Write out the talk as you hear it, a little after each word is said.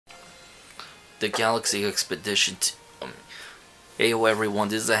the Galaxy Expedition. Heyo everyone,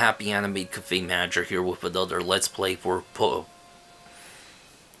 this is a Happy Animated Cafe Manager here with another Let's Play for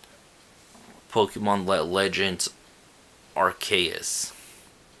Pokemon Legends Arceus.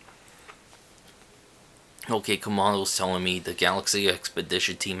 Okay, Kamano's telling me the Galaxy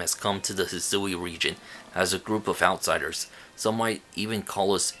Expedition team has come to the Hisui region as a group of outsiders. Some might even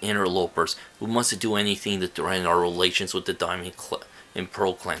call us interlopers who mustn't do anything to threaten our relations with the Diamond and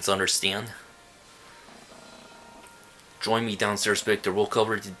Pearl clans, understand? Join me downstairs, Victor. We'll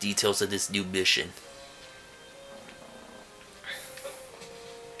cover the details of this new mission.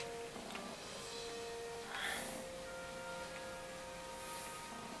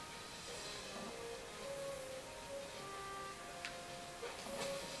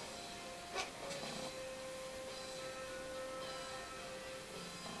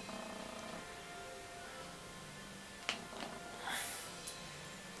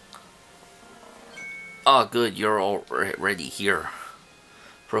 Ah, good, you're already here.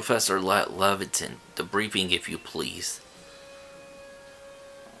 Professor Leviton, the briefing if you please.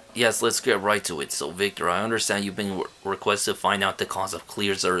 Yes, let's get right to it. So, Victor, I understand you've been requested to find out the cause of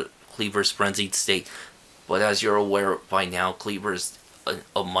Cleaver's frenzied state. But as you're aware by now, Cleaver is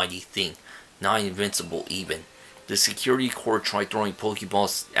a mighty thing. Not invincible even. The security corps tried throwing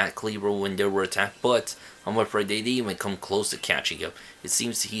Pokeballs at Cleaver when they were attacked, but I'm afraid they didn't even come close to catching him. It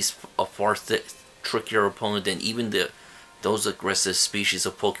seems he's a far trickier opponent than even those aggressive species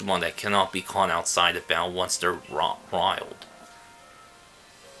of Pokemon that cannot be caught outside of battle once they're riled.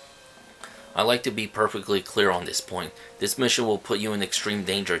 I'd like to be perfectly clear on this point. This mission will put you in extreme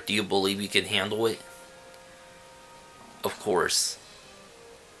danger. Do you believe you can handle it? Of course.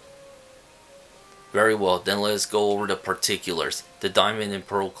 Very well, then let us go over the particulars. The Diamond and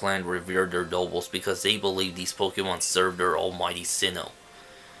Pearl clan revere their nobles because they believe these Pokemon serve their almighty Sinnoh.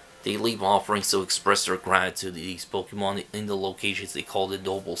 They leave offerings to express their gratitude to these Pokemon in the locations they call the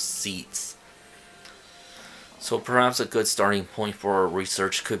noble seats. So perhaps a good starting point for our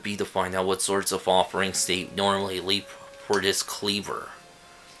research could be to find out what sorts of offerings they normally leave for this Cleaver.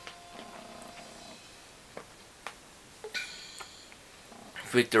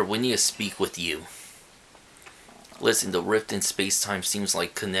 Victor, we need to speak with you. Listen, the rift in space-time seems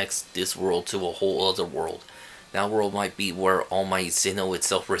like connects this world to a whole other world. That world might be where Almighty Sinnoh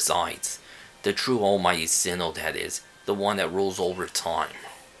itself resides. The true Almighty Sinnoh, that is. The one that rules over time.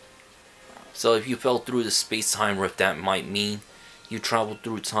 So if you fell through the space-time rift, that might mean you traveled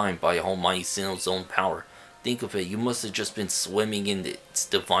through time by Almighty Sinnoh's own power. Think of it, you must have just been swimming in its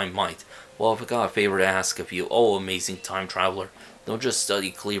divine might. Well, I've got a favor to ask of you. Oh, amazing time traveler. Don't just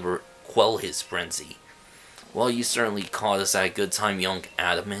study Cleaver, quell his frenzy. Well, you certainly caught us at a good time, young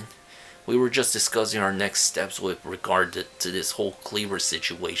Adamant. We were just discussing our next steps with regard to this whole Cleaver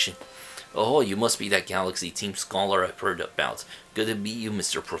situation. Oh, you must be that Galaxy Team scholar I've heard about. Good to meet you,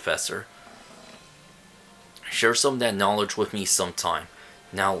 Mr. Professor. Share some of that knowledge with me sometime.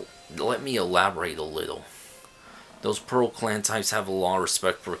 Now, let me elaborate a little. Those Pearl Clan types have a lot of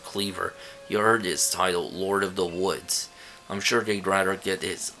respect for Cleaver. You heard his title, Lord of the Woods. I'm sure they'd rather get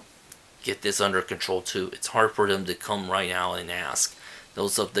this under control too. It's hard for them to come right out and ask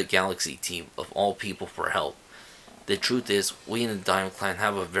those of the Galaxy Team, of all people, for help. The truth is, we in the Diamond Clan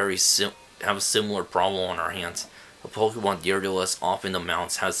have a similar problem on our hands. A Pokemon dear to us off in the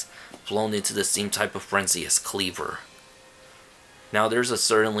mountains has flown into the same type of frenzy as Cleaver. Now there's a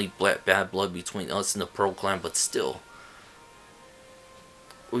certainly bad blood between us and the Pearl Clan, but still,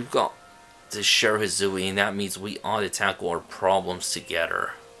 we've got to share Hisui, and that means we ought to tackle our problems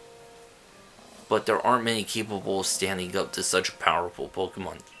together. But there aren't many capable of standing up to such a powerful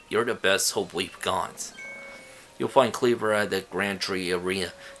Pokemon. You're the best hope we've got. You'll find Cleaver at the Grand Tree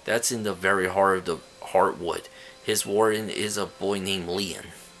Arena. That's in the very heart of the Heartwood. His warden is a boy named Leon.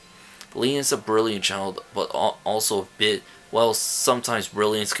 Leon is a brilliant child, but also a bit, well, sometimes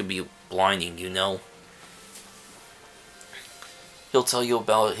brilliance can be blinding, you know. He'll tell you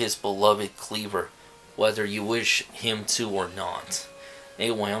about his beloved Cleaver, whether you wish him to or not.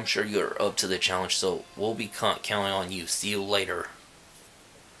 Anyway, I'm sure you're up to the challenge, so we'll be counting on you. See you later.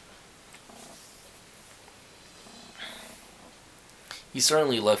 He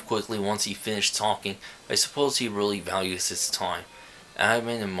certainly left quickly once he finished talking. I suppose he really values his time.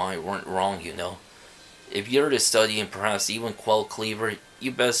 Adamant and I weren't wrong, you know. If you're to study and perhaps even quell Cleaver,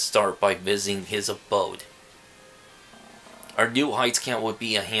 you best start by visiting his abode. Our new Heights camp would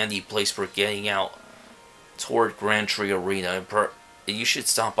be a handy place for getting out toward Grand Tree Arena. You should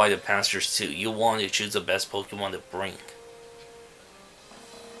stop by the pastures too. You'll want to choose the best Pokemon to bring.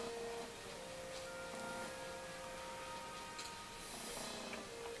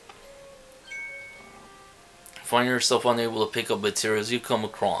 Find yourself unable to pick up materials you come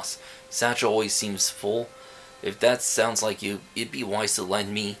across. Satchel always seems full. If that sounds like you, it'd be wise to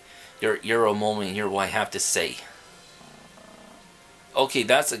lend me your ear a moment and hear what I have to say. Okay,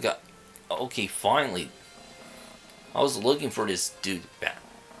 that's a guy. Okay, finally. I was looking for this dude back.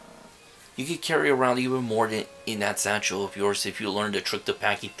 You could carry around even more than in that satchel of yours if you learn the trick to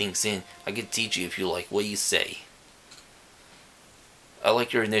packing things in. I could teach you if you like. What do you say? I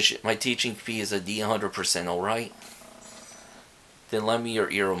like your initiative. My teaching fee is a D 100%, alright? Then lend me your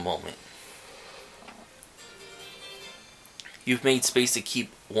ear a moment. You've made space to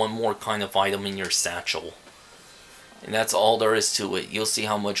keep one more kind of item in your satchel. And that's all there is to it. You'll see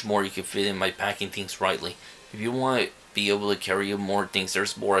how much more you can fit in by packing things rightly. If you want to be able to carry more things,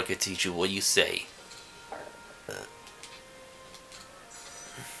 there's more I could teach you. What do you say?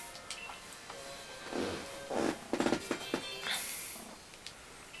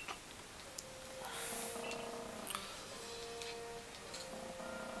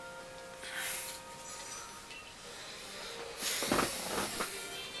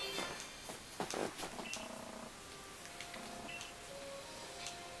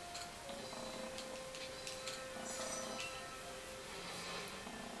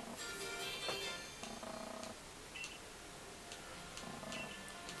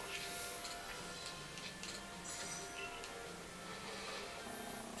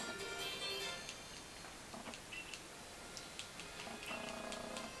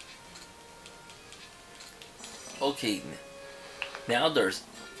 Okay, now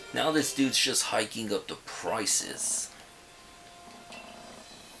this dude's just hiking up the prices.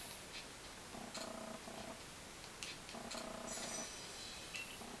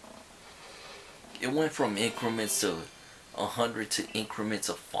 It went from increments of 100 to increments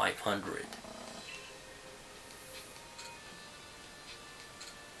of 500.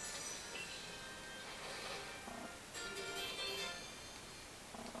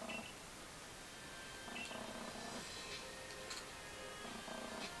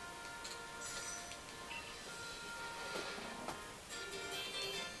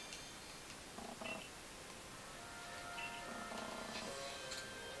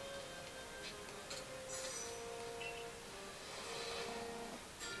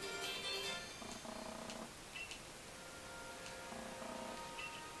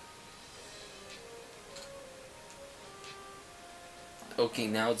 Okay,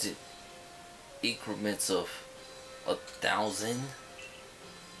 now it's in increments of 1,000.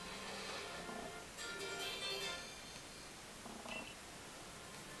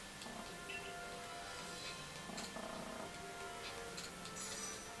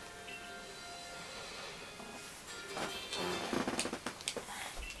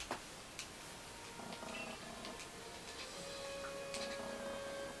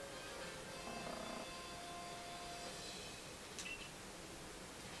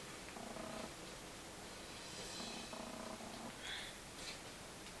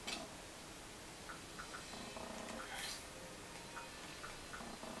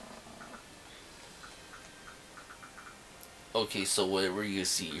 Okay, so whatever you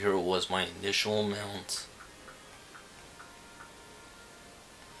see here was my initial amount.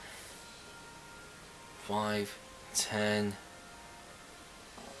 5, 10,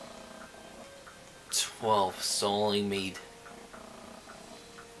 12. So only made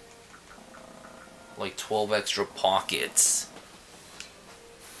like 12 extra pockets.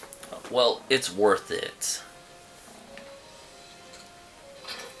 Well, it's worth it.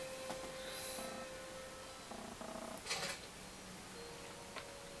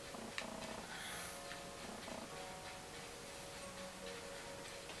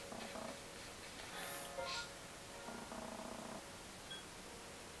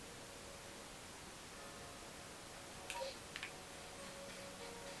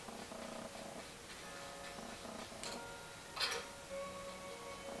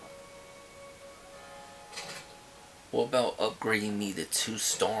 What about upgrading me to 2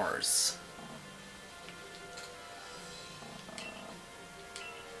 stars?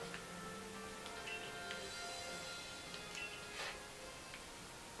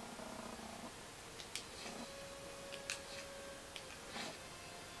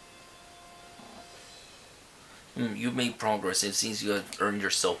 You made progress. It seems you have earned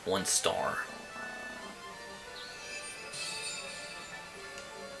yourself 1 star.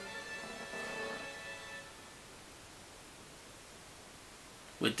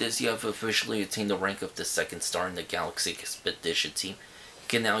 With this, you have officially attained the rank of the 2nd star in the Galaxy Expedition team. You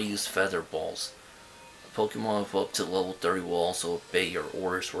can now use Feather Balls. Pokemon up to level 30 will also obey your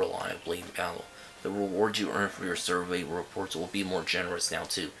orders reliably in battle. The rewards you earn for your survey reports will be more generous now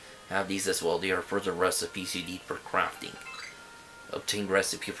too. Have these as well. They are further recipes you need for crafting. Obtain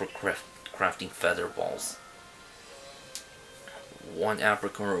recipe for crafting feather balls. 1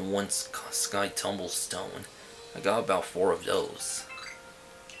 apricot and 1 sky tumble stone. I got about 4 of those.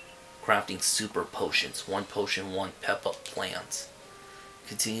 Crafting super potions. 1 potion, 1 pep up plants.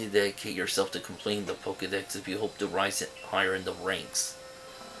 Continue to dedicate yourself to completing the Pokedex if you hope to rise higher in the ranks.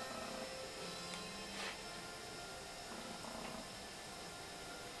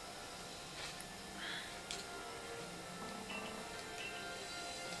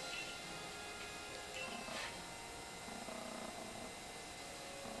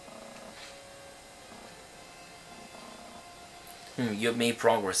 You have made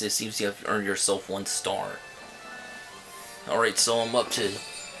progress. It seems you have earned yourself 1 star. Alright, so I'm up to...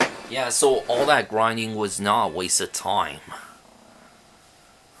 Yeah, so all that grinding was not a waste of time.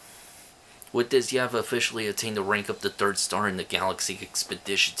 With this, you have officially attained the rank of the 3rd star in the Galaxy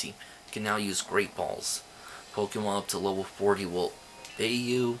Expedition team. You can now use Great Balls. Pokemon up to level 40 will pay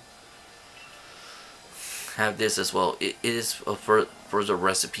you. Have this as well. It is a further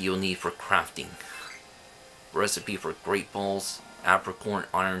recipe you'll need for crafting. Recipe for Great Balls, Apricorn,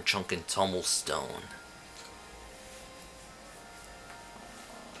 Iron Chunk, and Tumblestone.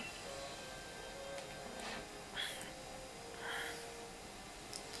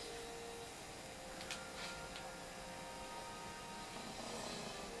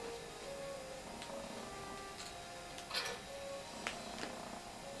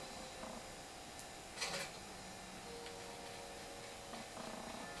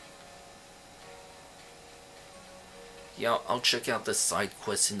 Yeah, I'll check out the side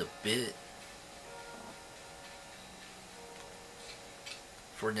quests in a bit.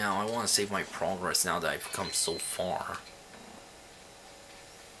 For now, I want to save my progress now that I've come so far.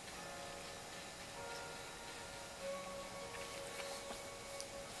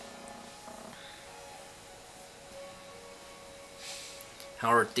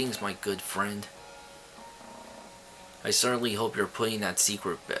 How are things, my good friend? I certainly hope you're putting that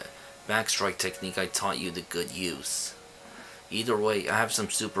secret backstrike technique I taught you to good use. Either way, I have some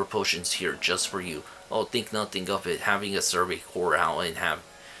super potions here just for you. Oh, think nothing of it. Having a survey core out and have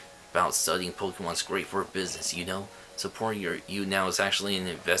about studying Pokemon's great for business, you know? Supporting you now is actually an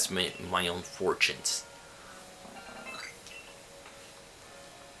investment in my own fortunes.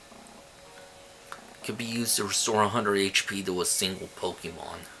 It can be used to restore 100 HP to a single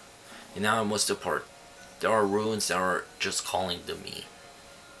Pokemon. And now I must depart. There are ruins that are just calling to me.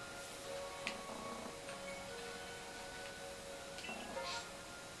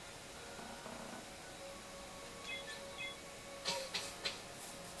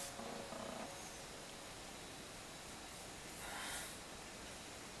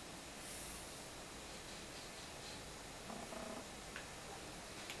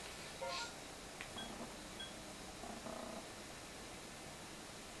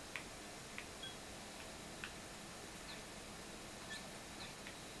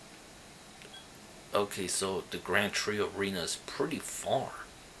 Okay, so the Grand Tree Arena is pretty far.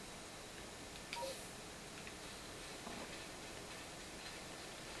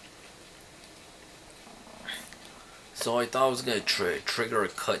 So I thought I was gonna trigger a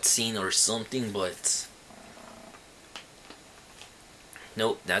cutscene or something, but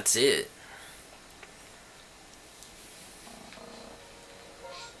nope, that's it.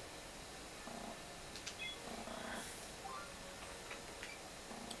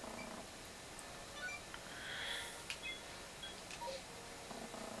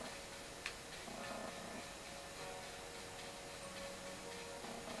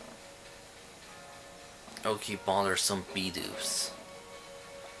 Okay, bothersome Bidoof.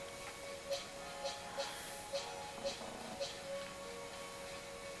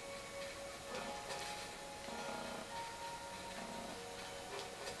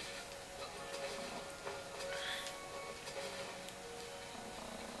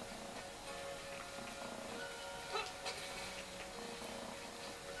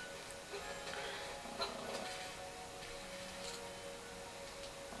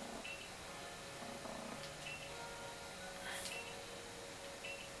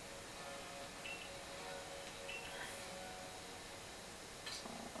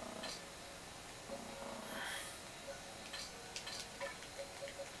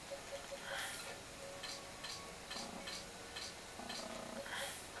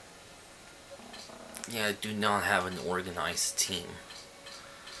 Yeah, I do not have an organized team.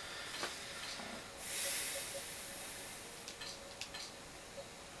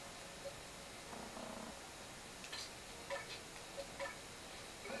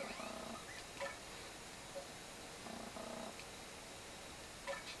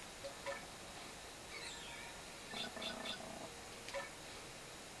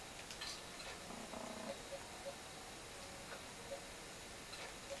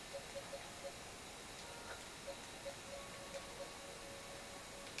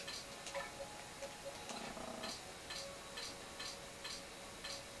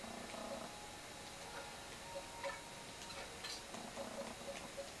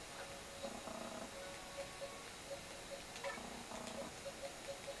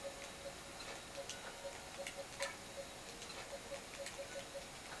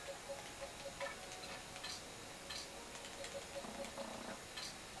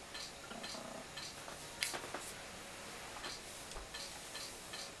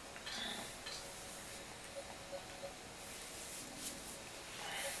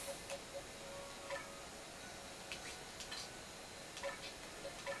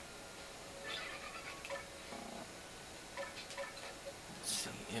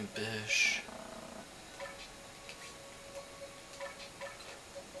 Impish.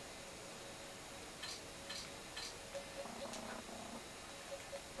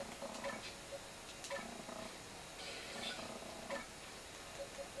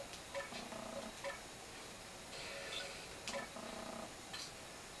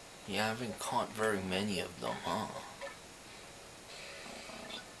 Yeah, I haven't caught very many of them, huh?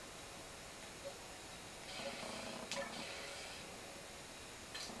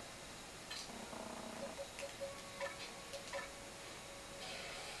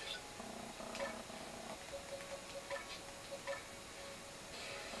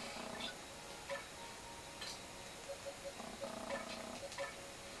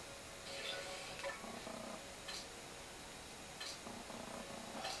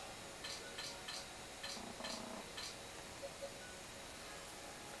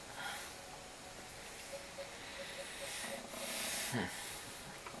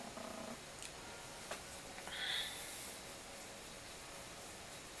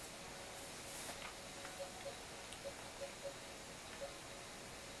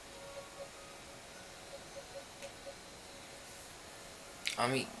 I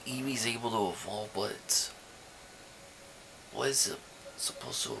mean, Eevee's able to evolve, but what is it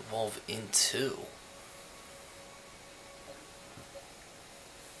supposed to evolve into?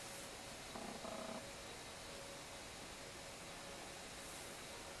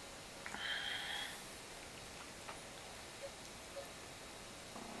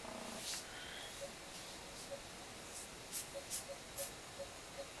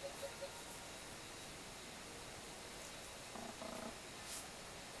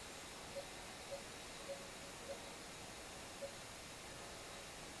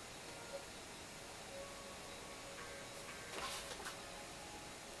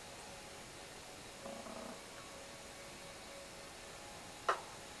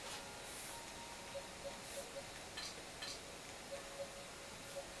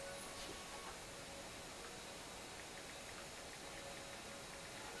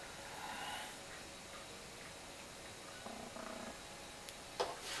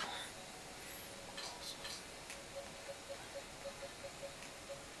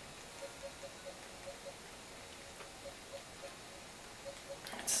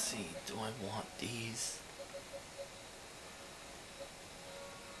 Let's see, do I want these?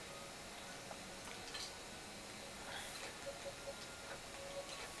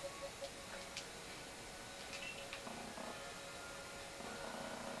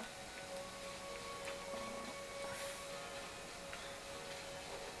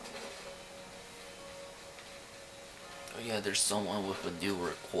 Oh yeah, there's someone with a new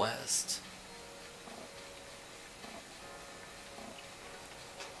request.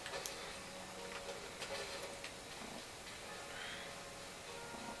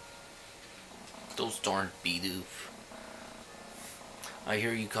 Those darn Bidoof. I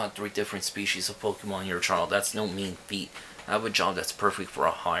hear you caught 3 different species of Pokemon in your trial. That's no mean feat. I have a job that's perfect for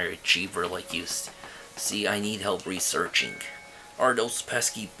a higher achiever like you. See, I need help researching. Are those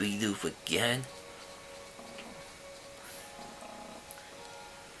pesky Bidoof again?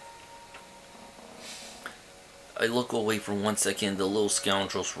 I look away for 1 second, the little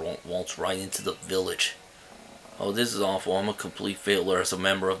scoundrels waltz right into the village. Oh, this is awful. I'm a complete failure as a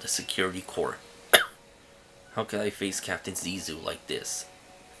member of the security corps. How can I face Captain Zizu like this?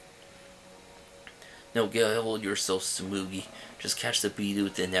 No, get a hold of yourself, Smoogie. Just catch the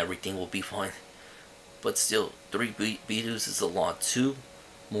Bidoof and everything will be fine. But still, 3 Bidoofs is a lot. 2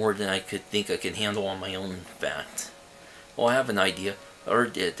 more than I could think I can handle on my own, in fact. Well, I have an idea. I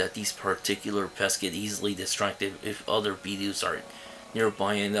heard that these particular pests get easily distracted if other Bidoofs are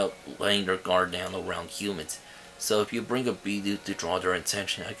nearby and end up laying their guard down around humans. So if you bring a Bidoof to draw their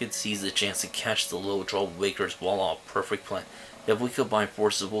attention, I could seize the chance to catch the little troublemakers. Voila, perfect plan. If we combine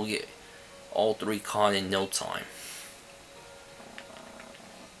forces, we'll get all 3 caught in no time.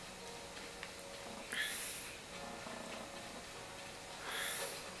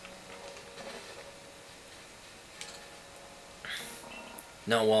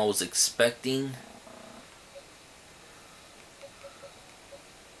 Not what I was expecting.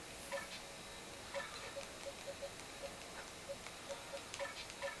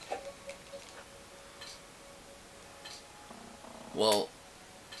 Well,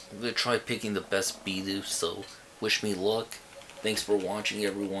 I'm gonna try picking the best Bidoof, so wish me luck. Thanks for watching,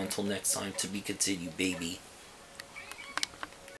 everyone. Until next time, to be continued, baby.